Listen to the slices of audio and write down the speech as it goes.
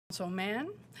Mann.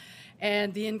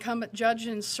 And the incumbent judge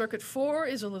in Circuit 4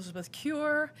 is Elizabeth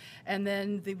Cure. And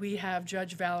then we have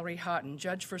Judge Valerie Haughton,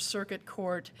 judge for Circuit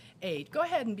Court 8. Go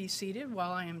ahead and be seated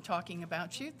while I am talking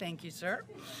about you. Thank you, sir.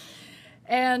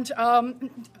 And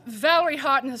Valerie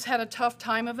Haughton has had a tough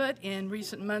time of it in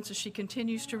recent months as she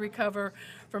continues to recover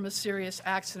from a serious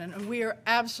accident. And we are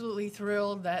absolutely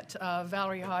thrilled that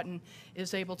Valerie Haughton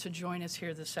is able to join us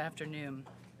here this afternoon.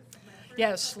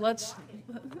 Yes, let's,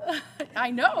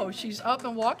 I know, she's up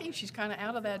and walking. She's kind of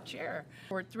out of that chair.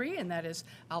 Court 3, and that is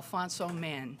Alfonso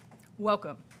Mann.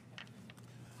 Welcome.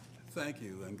 Thank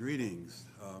you, and greetings.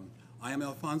 I am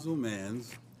Alfonso Mann,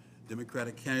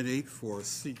 Democratic candidate for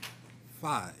seat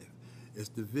 5. It's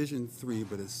Division 3,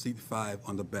 but it's seat 5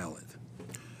 on the ballot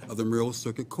of the Monroe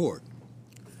Circuit Court.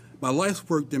 My life's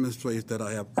work demonstrates that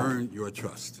I have earned your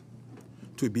trust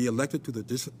to be elected to the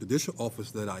judicial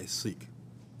office that I seek.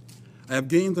 I have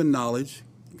gained the knowledge,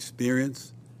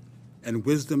 experience, and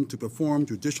wisdom to perform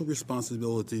judicial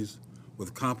responsibilities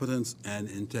with competence and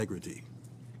integrity.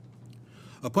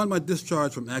 Upon my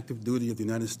discharge from active duty of the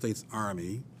United States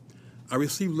Army, I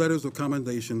received letters of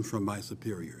commendation from my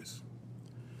superiors.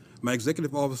 My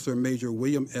executive officer, Major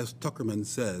William S. Tuckerman,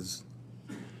 says,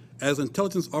 "As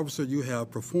intelligence officer, you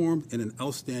have performed in an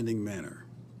outstanding manner.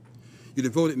 You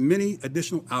devoted many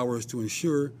additional hours to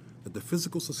ensure that the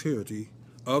physical security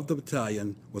of the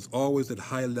battalion was always at a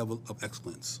high level of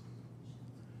excellence.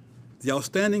 The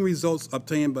outstanding results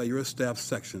obtained by your staff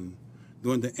section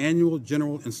during the annual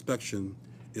general inspection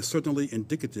is certainly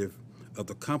indicative of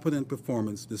the competent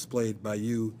performance displayed by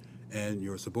you and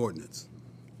your subordinates."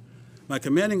 My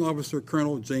commanding officer,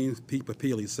 Colonel James P.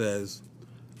 Papili, says,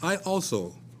 "I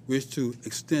also wish to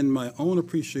extend my own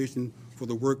appreciation for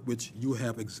the work which you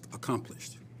have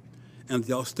accomplished and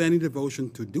the outstanding devotion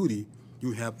to duty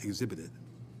you have exhibited.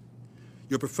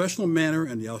 Your professional manner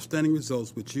and the outstanding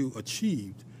results which you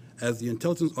achieved as the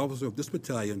intelligence officer of this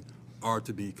battalion are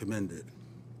to be commended.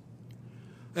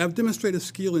 I have demonstrated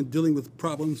skill in dealing with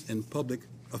problems in public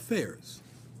affairs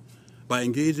by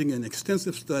engaging in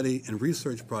extensive study and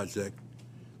research project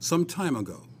some time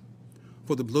ago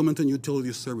for the Bloomington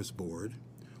Utility Service Board,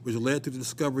 which led to the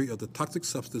discovery of the toxic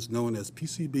substance known as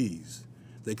PCBs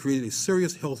that created a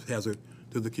serious health hazard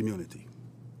to the community.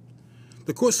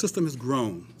 The court system has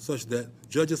grown such that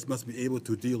judges must be able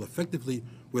to deal effectively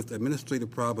with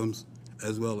administrative problems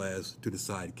as well as to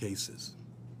decide cases.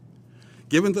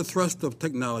 Given the thrust of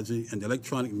technology and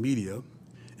electronic media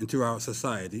into our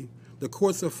society, the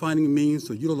courts are finding means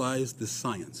to utilize this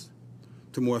science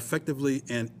to more effectively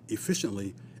and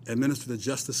efficiently administer the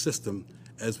justice system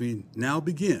as we now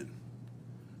begin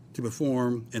to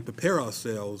perform and prepare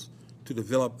ourselves to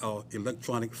develop our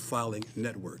electronic filing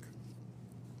network.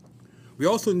 We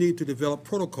also need to develop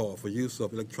protocol for use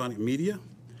of electronic media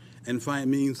and find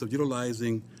means of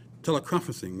utilizing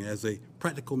teleconferencing as a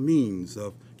practical means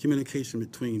of communication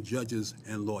between judges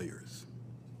and lawyers.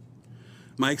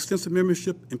 My extensive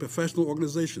membership in professional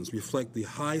organizations reflect the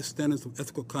high standards of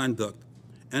ethical conduct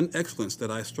and excellence that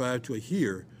I strive to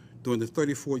adhere during the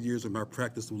 34 years of my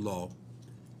practice of law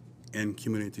and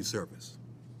community service.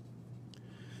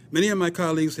 Many of my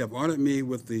colleagues have honored me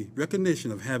with the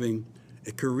recognition of having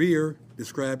a career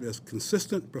described as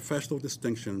consistent professional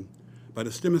distinction by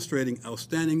demonstrating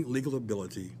outstanding legal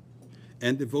ability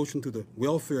and devotion to the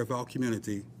welfare of our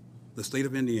community, the state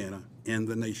of Indiana, and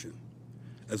the nation,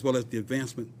 as well as the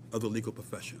advancement of the legal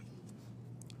profession.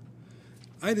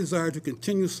 I desire to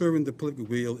continue serving the political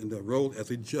wheel in the role as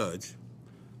a judge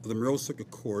of the Monroe Circuit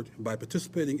Court by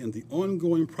participating in the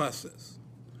ongoing process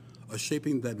of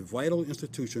shaping that vital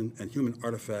institution and human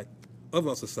artifact of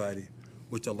our society,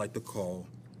 which I like to call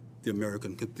the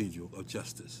American Cathedral of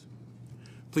Justice.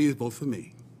 Please vote for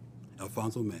me,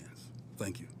 Alfonso Mann.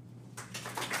 Thank you.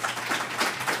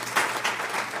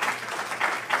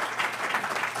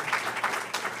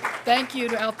 Thank you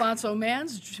to Alfonso Mann,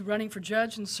 running for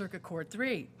judge in Circuit Court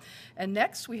 3. And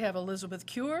next we have Elizabeth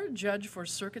Cure, judge for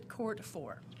Circuit Court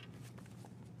 4.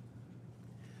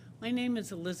 My name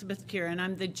is Elizabeth Cure, and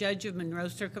I'm the judge of Monroe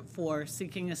Circuit 4,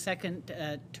 seeking a second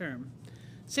term.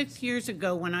 6 years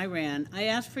ago when I ran, I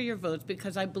asked for your votes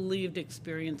because I believed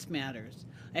experience matters.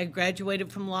 I had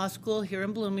graduated from law school here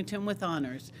in Bloomington with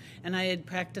honors, and I had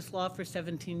practiced law for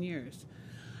 17 years.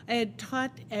 I had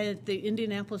taught at the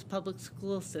Indianapolis public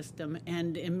school system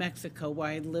and in Mexico,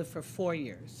 where I lived for 4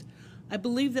 years. I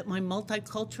believe that my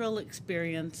multicultural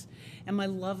experience and my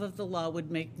love of the law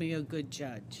would make me a good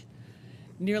judge.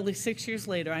 Nearly 6 years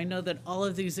later, I know that all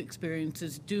of these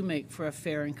experiences do make for a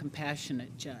fair and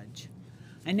compassionate judge.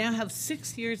 I now have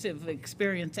 6 years of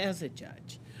experience as a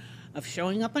judge, of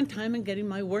showing up on time and getting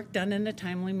my work done in a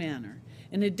timely manner.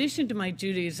 In addition to my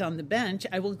duties on the bench,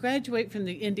 I will graduate from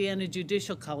the Indiana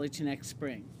Judicial College next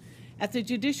spring. At the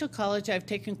Judicial College, I've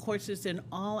taken courses in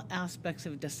all aspects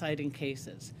of deciding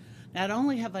cases. Not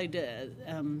only have I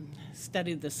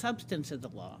studied the substance of the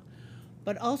law,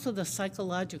 but also the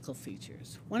psychological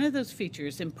features. One of those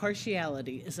features,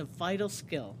 impartiality, is a vital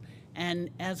skill, and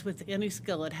as with any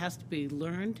skill, it has to be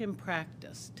learned and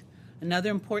practiced. Another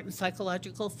important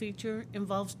psychological feature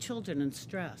involves children and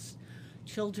stress.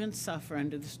 Children suffer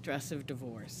under the stress of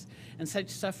divorce, and such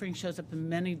suffering shows up in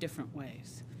many different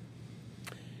ways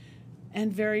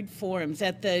and varied forms.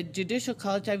 At the Judicial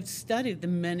College, I've studied the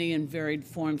many and varied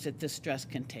forms that this stress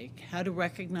can take, how to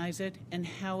recognize it, and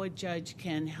how a judge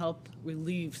can help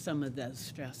relieve some of those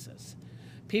stresses.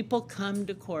 People come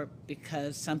to court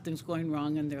because something's going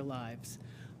wrong in their lives.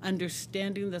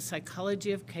 Understanding the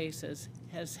psychology of cases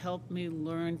has helped me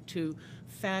learn to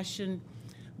fashion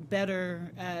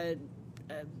better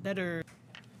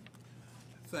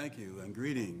Thank you and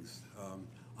greetings.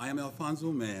 I am Alfonso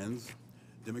Mans,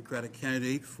 Democratic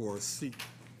candidate for seat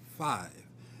 5.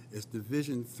 It's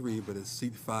Division 3, but it's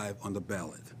seat 5 on the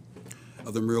ballot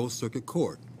of the Monroe Circuit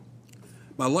Court.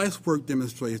 My life's work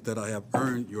demonstrates that I have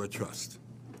earned your trust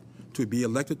to be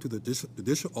elected to the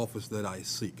judicial office that I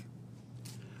seek.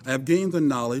 I have gained the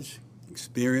knowledge,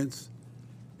 experience,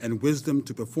 and wisdom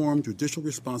to perform judicial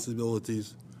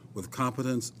responsibilities with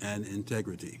competence and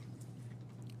integrity.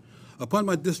 Upon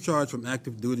my discharge from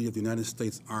active duty of the United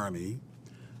States Army,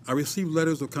 I received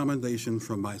letters of commendation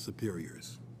from my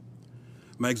superiors.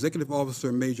 My executive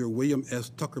officer, Major William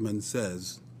S. Tuckerman,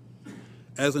 says,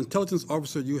 "As intelligence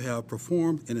officer, you have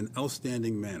performed in an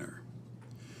outstanding manner.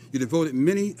 You devoted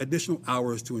many additional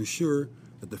hours to ensure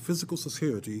that the physical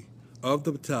security of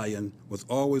the battalion was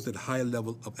always at a high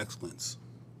level of excellence.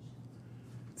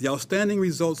 The outstanding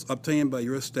results obtained by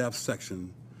your staff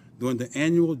section during the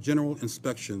annual general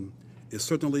inspection is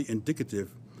certainly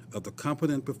indicative of the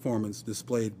competent performance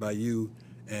displayed by you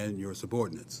and your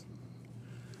subordinates."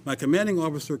 My commanding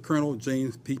officer, Colonel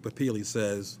James P. Papili,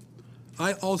 says,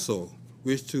 "I also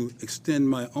wish to extend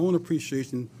my own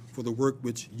appreciation for the work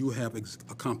which you have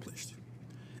accomplished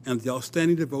and the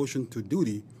outstanding devotion to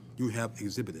duty you have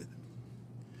exhibited.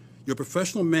 Your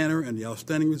professional manner and the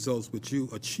outstanding results which you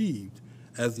achieved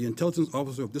as the intelligence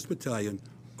officer of this battalion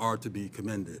are to be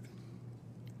commended.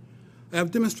 I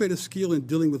have demonstrated skill in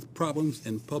dealing with problems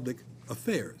in public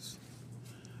affairs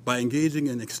by engaging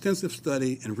in extensive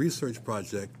study and research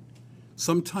project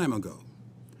some time ago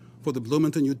for the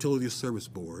Bloomington Utility Service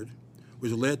Board,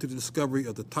 which led to the discovery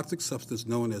of the toxic substance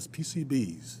known as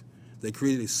PCBs that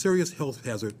created a serious health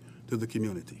hazard to the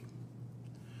community.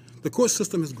 The court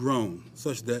system has grown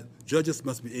such that judges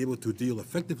must be able to deal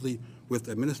effectively with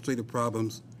administrative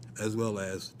problems as well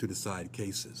as to decide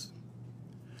cases.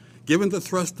 Given the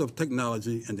thrust of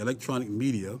technology and electronic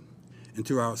media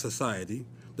into our society,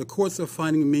 the courts are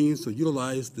finding means to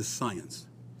utilize this science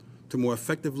to more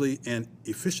effectively and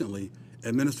efficiently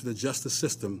administer the justice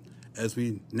system as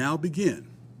we now begin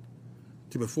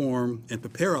to perform and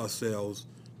prepare ourselves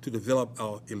to develop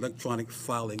our electronic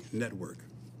filing network.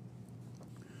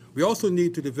 We also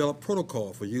need to develop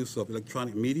protocol for use of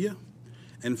electronic media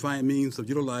and find means of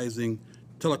utilizing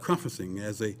teleconferencing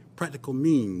as a practical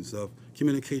means of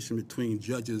communication between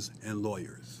judges and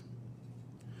lawyers.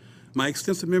 My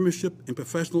extensive membership in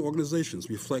professional organizations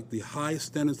reflect the high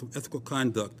standards of ethical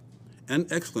conduct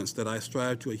and excellence that I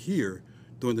strive to adhere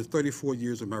during the 34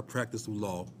 years of my practice of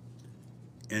law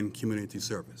and community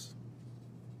service.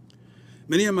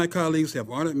 Many of my colleagues have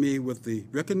honored me with the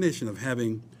recognition of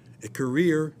having a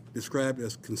career described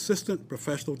as consistent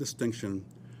professional distinction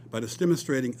by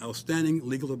demonstrating outstanding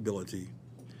legal ability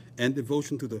and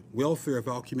devotion to the welfare of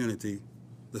our community,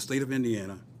 the state of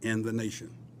Indiana, and the nation,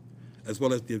 as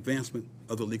well as the advancement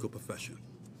of the legal profession.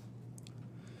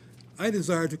 I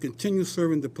desire to continue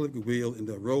serving the political wheel in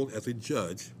the role as a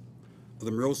judge of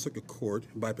the Monroe Circuit Court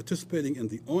by participating in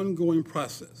the ongoing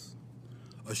process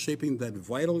of shaping that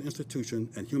vital institution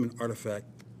and human artifact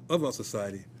of our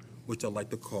society, which I like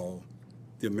to call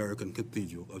the American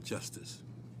Cathedral of Justice.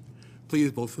 Please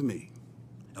vote for me,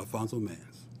 Alfonso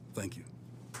Mans. Thank you.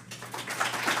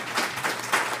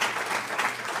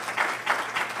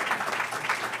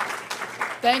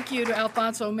 Thank you to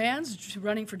Alfonso Mans,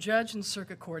 running for Judge in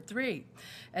Circuit Court 3.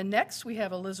 And next, we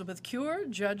have Elizabeth Cure,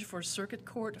 Judge for Circuit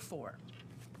Court 4.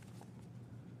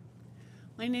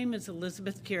 My name is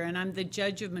Elizabeth Cure, and I'm the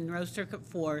Judge of Monroe Circuit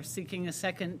 4, seeking a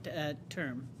second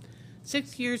term.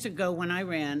 6 years ago when I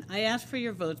ran, I asked for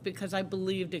your votes because I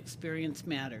believed experience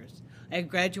matters. I had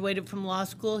graduated from law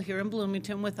school here in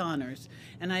Bloomington with honors,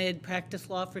 and I had practiced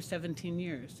law for 17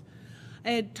 years.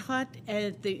 I had taught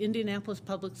at the Indianapolis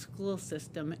public school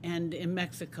system and in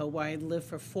Mexico, where I lived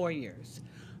for 4 years.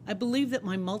 I believe that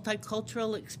my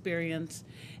multicultural experience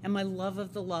and my love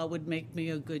of the law would make me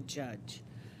a good judge.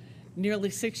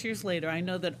 Nearly 6 years later, I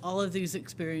know that all of these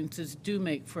experiences do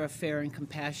make for a fair and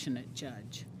compassionate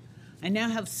judge. I now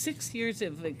have 6 years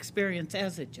of experience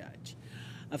as a judge,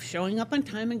 of showing up on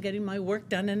time and getting my work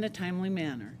done in a timely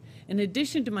manner. In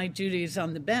addition to my duties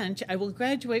on the bench, I will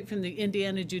graduate from the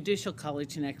Indiana Judicial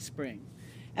College next spring.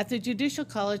 At the Judicial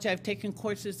College, I've taken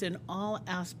courses in all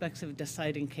aspects of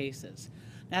deciding cases.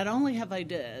 Not only have I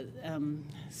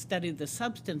studied the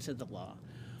substance of the law,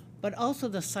 but also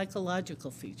the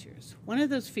psychological features. One of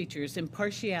those features,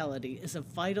 impartiality, is a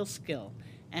vital skill,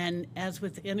 and as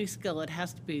with any skill, it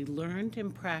has to be learned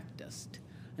and practiced.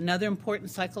 Another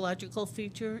important psychological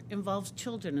feature involves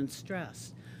children and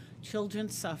stress. Children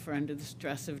suffer under the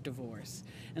stress of divorce,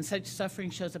 and such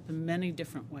suffering shows up in many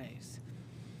different ways.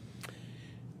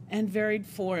 And varied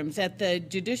forms. At the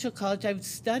Judicial College, I've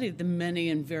studied the many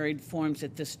and varied forms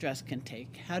that this stress can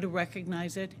take, how to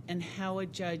recognize it, and how a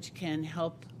judge can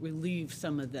help relieve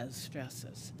some of those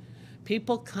stresses.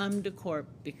 People come to court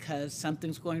because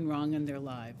something's going wrong in their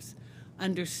lives.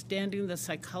 Understanding the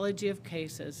psychology of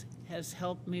cases has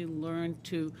helped me learn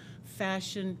to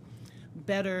fashion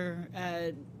better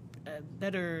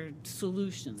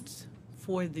solutions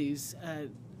for these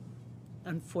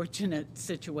unfortunate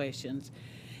situations.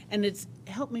 And it's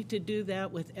helped me to do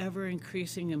that with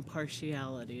ever-increasing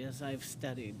impartiality as I've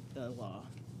studied the law.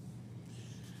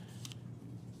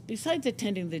 Besides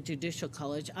attending the Judicial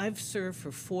College, I've served for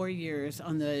 4 years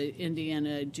on the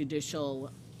Indiana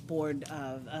Judicial Board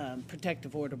of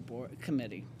Protective Order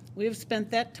Committee. We have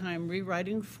spent that time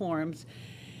rewriting forms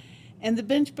and the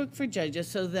bench book for judges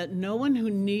so that no one who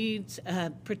needs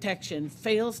protection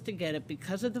fails to get it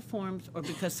because of the forms or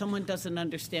because someone doesn't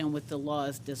understand what the law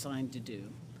is designed to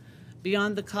do.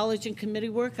 Beyond the college and committee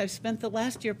work, I've spent the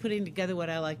last year putting together what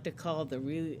I like to call the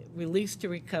Release to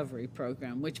Recovery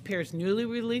program, which pairs newly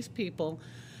released people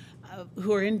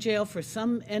who are in jail for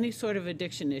any sort of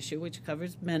addiction issue, which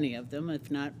covers many of them, if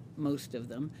not most of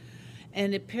them,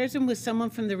 and it pairs them with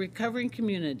someone from the recovering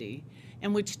community,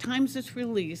 and which times its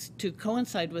release to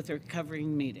coincide with a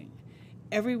recovering meeting.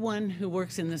 Everyone who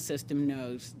works in the system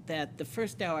knows that the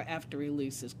first hour after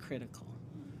release is critical.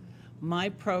 My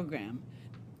program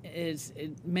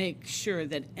make sure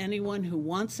that anyone who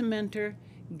wants a mentor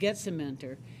gets a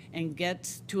mentor and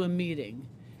gets to a meeting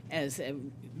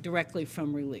directly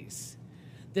from release.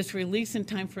 This release in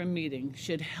time for a meeting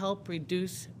should help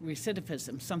reduce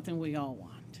recidivism, something we all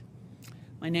want.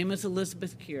 My name is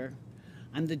Elizabeth Cure.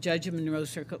 I'm the judge of Monroe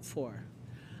Circuit 4.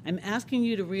 I'm asking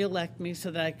you to re-elect me so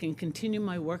that I can continue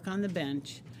my work on the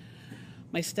bench,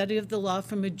 my study of the law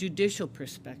from a judicial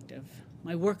perspective,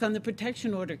 my work on the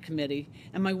Protection Order Committee,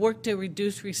 and my work to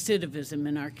reduce recidivism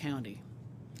in our county.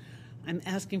 I'm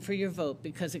asking for your vote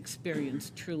because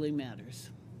experience truly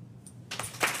matters.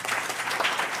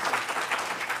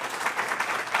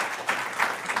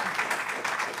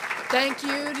 Thank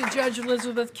you to Judge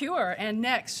Elizabeth Cure. And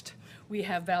next, we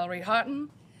have Valerie Haughton.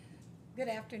 Good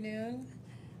afternoon.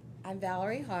 I'm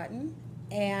Valerie Haughton,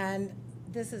 and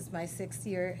this is my 6th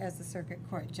year as a circuit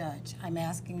court judge. I'm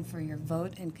asking for your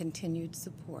vote and continued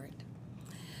support.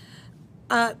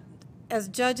 As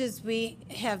judges, we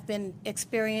have been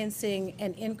experiencing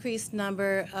an increased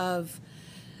number of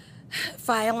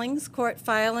filings, court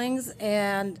filings,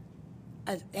 and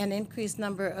an increased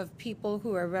number of people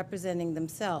who are representing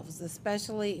themselves,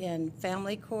 especially in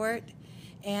family court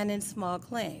and in small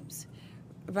claims.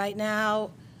 Right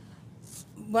now,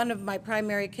 one of my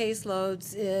primary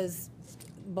caseloads is,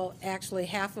 well, actually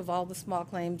half of all the small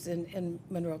claims in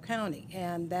Monroe County,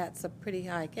 and that's a pretty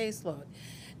high caseload.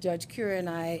 Judge Cure and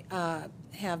I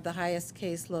have the highest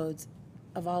caseloads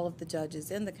of all of the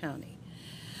judges in the county.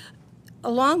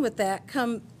 Along with that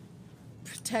come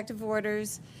protective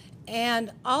orders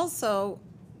and also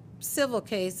civil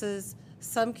cases,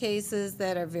 some cases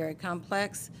that are very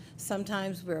complex.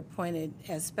 Sometimes we're appointed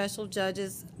as special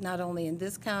judges, not only in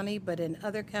this county, but in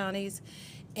other counties.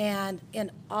 And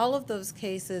in all of those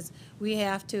cases, we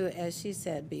have to, as she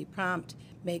said, be prompt,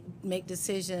 make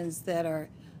decisions that are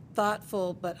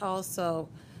thoughtful, but also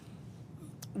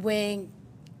weighing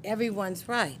everyone's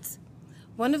rights.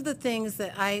 One of the things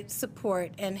that I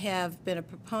support and have been a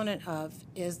proponent of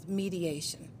is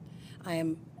mediation. I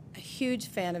am a huge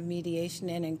fan of mediation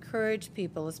and encourage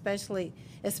people, especially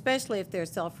if they're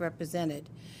self-represented,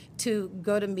 to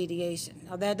go to mediation.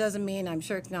 Now, that doesn't mean I'm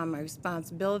shirking on my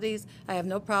responsibilities. I have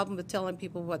no problem with telling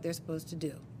people what they're supposed to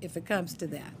do, if it comes to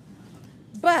that.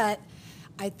 But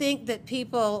I think that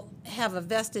people have a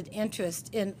vested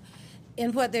interest in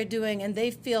what they're doing, and they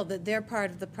feel that they're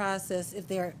part of the process if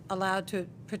they're allowed to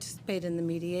participate in the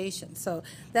mediation. So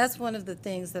that's one of the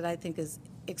things that I think is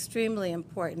extremely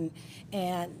important,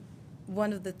 and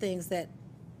one of the things that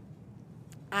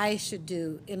I should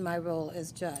do in my role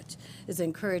as judge is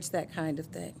encourage that kind of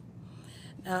thing.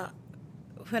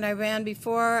 When I ran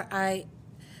before, I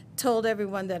told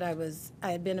everyone that I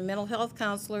had been a mental health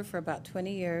counselor for about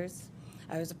 20 years.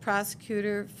 I was a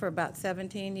prosecutor for about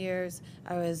 17 years.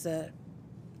 I was an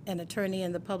attorney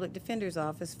in the public defender's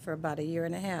office for about a year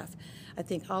and a half. I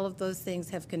think all of those things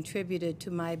have contributed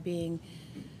to my being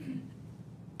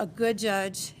a good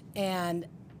judge and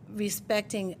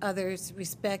respecting others,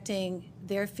 respecting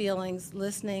their feelings,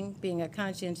 listening, being a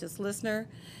conscientious listener,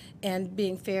 and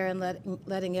being fair and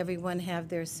letting everyone have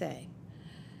their say.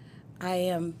 I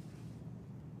am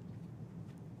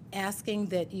asking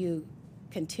that you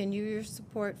continue your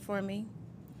support for me.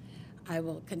 I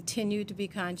will continue to be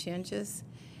conscientious,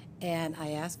 and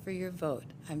I ask for your vote.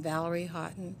 I'm Valerie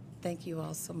Haughton. Thank you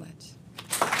all so much.